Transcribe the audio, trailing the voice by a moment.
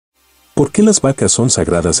¿Por qué las vacas son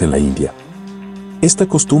sagradas en la India? Esta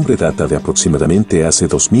costumbre data de aproximadamente hace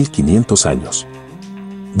 2500 años.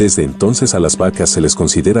 Desde entonces a las vacas se les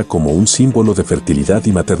considera como un símbolo de fertilidad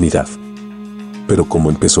y maternidad. ¿Pero cómo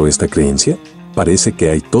empezó esta creencia? Parece que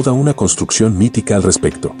hay toda una construcción mítica al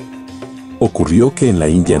respecto. Ocurrió que en la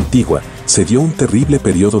India antigua se dio un terrible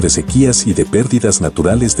periodo de sequías y de pérdidas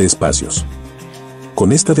naturales de espacios.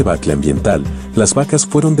 Con esta debacle ambiental, las vacas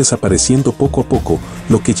fueron desapareciendo poco a poco,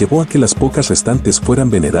 lo que llevó a que las pocas restantes fueran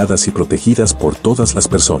veneradas y protegidas por todas las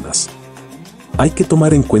personas. Hay que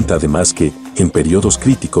tomar en cuenta además que, en periodos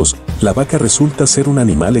críticos, la vaca resulta ser un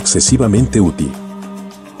animal excesivamente útil.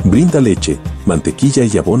 Brinda leche, mantequilla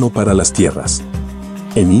y abono para las tierras.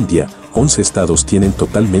 En India, 11 estados tienen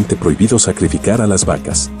totalmente prohibido sacrificar a las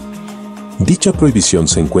vacas. Dicha prohibición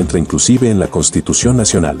se encuentra inclusive en la Constitución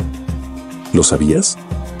Nacional. ¿Lo sabías?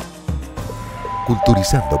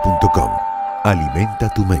 Culturizando.com.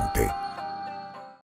 Alimenta tu mente.